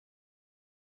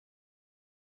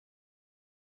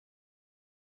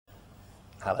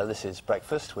Hello, this is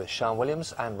Breakfast with Sian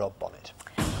Williams and Rob Bonnet.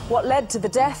 What led to the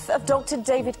death of Dr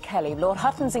David Kelly? Lord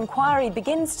Hutton's inquiry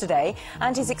begins today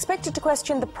and he's expected to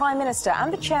question the Prime Minister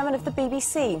and the chairman of the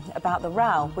BBC about the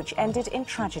row, which ended in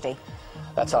tragedy.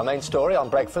 That's our main story on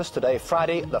Breakfast today,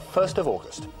 Friday, the 1st of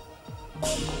August.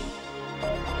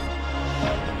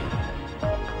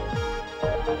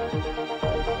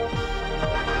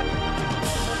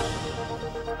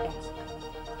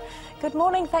 Good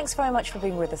morning, thanks very much for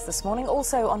being with us this morning.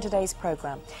 Also on today's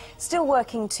programme, still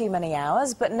working too many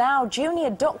hours, but now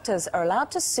junior doctors are allowed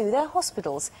to sue their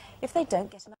hospitals if they don't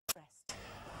get enough rest.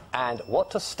 And what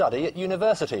to study at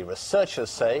university. Researchers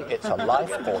say it's a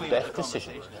life or death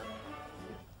decision.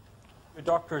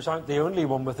 Doctors aren't the only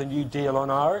one with a new deal on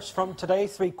hours. From today,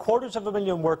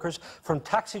 750,000 workers, from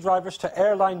taxi drivers to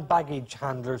airline baggage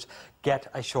handlers, get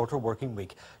a shorter working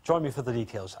week. Join me for the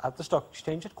details at the Stock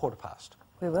Exchange at 15:15.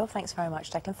 We will. Thanks very much,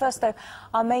 Declan. First, though,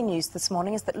 our main news this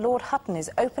morning is that Lord Hutton is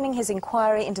opening his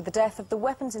inquiry into the death of the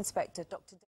weapons inspector,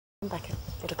 Dr.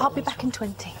 I'll be back in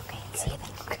 20. Okay, see you then.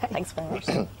 Okay. Thanks very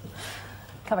much.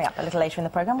 Coming up a little later in the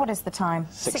programme, what is the time?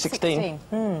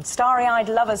 6:16. Starry-eyed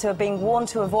lovers who are being warned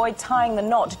to avoid tying the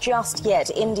knot just yet.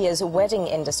 India's wedding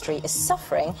industry is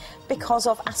suffering because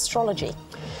of astrology.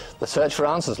 The search for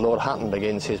answers. Lord Hutton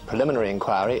begins his preliminary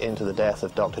inquiry into the death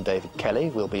of Dr David Kelly.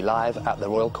 Will be live at the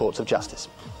Royal Courts of Justice.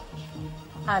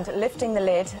 And lifting the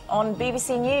lid on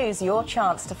BBC News, your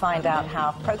chance to find out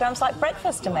how programmes like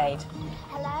Breakfast are made.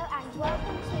 Hello and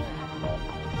welcome to...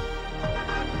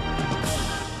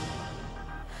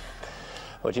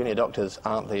 Well, junior doctors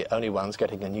aren't the only ones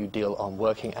getting a new deal on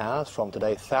working hours. From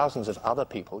today, thousands of other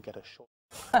people get a short...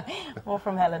 More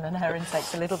from Helen and her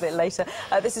insights a little bit later.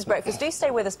 This is Breakfast. Do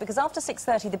stay with us, because after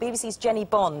 6:30, the BBC's Jenni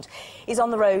Bond is on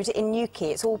the road in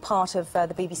Newquay. It's all part of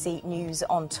the BBC News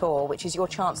on Tour, which is your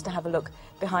chance to have a look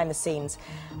behind the scenes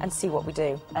and see what we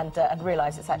do and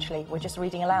realise it's actually, we're just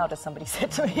reading aloud, as somebody said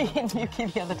to me in Newquay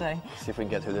the other day. See if we can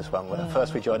get through this one. Well,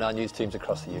 first we join our news teams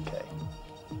across the UK.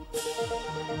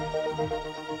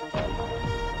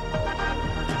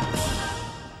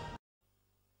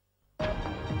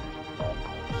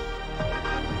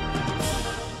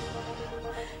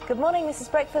 Good morning, this is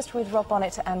Breakfast with Rob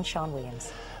Bonnet and Sian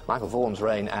Williams. Michael Vaughan's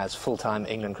reign as full-time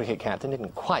England cricket captain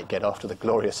didn't quite get off to the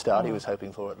glorious start he was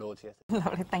hoping for at Lord's yesterday.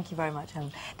 Lovely, thank you very much,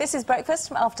 Helen. This is Breakfast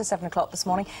after 7 o'clock this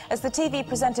morning, as the TV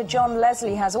presenter John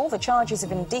Leslie has all the charges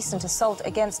of indecent assault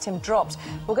against him dropped.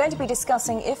 We're going to be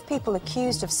discussing if people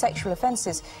accused of sexual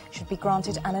offences should be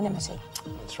granted anonymity.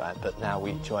 That's right, but now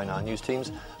we join our news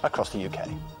teams across the UK.